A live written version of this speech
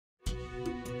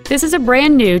This is a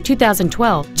brand new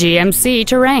 2012 GMC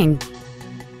Terrain.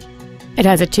 It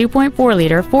has a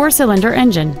 2.4-liter four-cylinder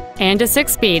engine and a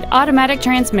 6-speed automatic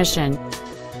transmission.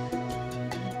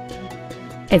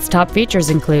 Its top features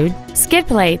include skid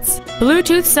plates,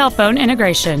 Bluetooth cell phone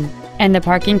integration, and the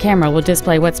parking camera will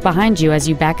display what's behind you as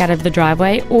you back out of the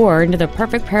driveway or into the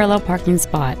perfect parallel parking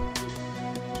spot.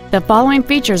 The following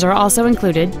features are also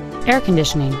included: air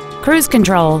conditioning, cruise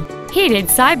control, heated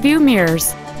side view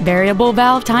mirrors, variable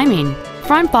valve timing,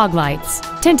 front fog lights,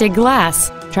 tinted glass,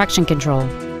 traction control,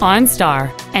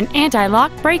 OnStar, an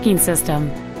anti-lock braking system,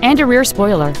 and a rear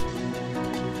spoiler.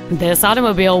 This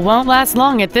automobile won't last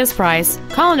long at this price.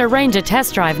 Call and arrange a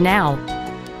test drive now.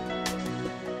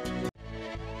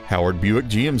 Howard Buick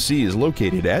GMC is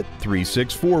located at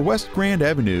 364 West Grand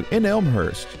Avenue in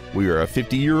Elmhurst. We are a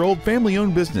 50-year-old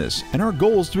family-owned business, and our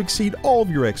goal is to exceed all of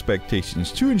your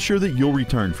expectations to ensure that you'll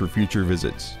return for future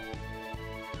visits.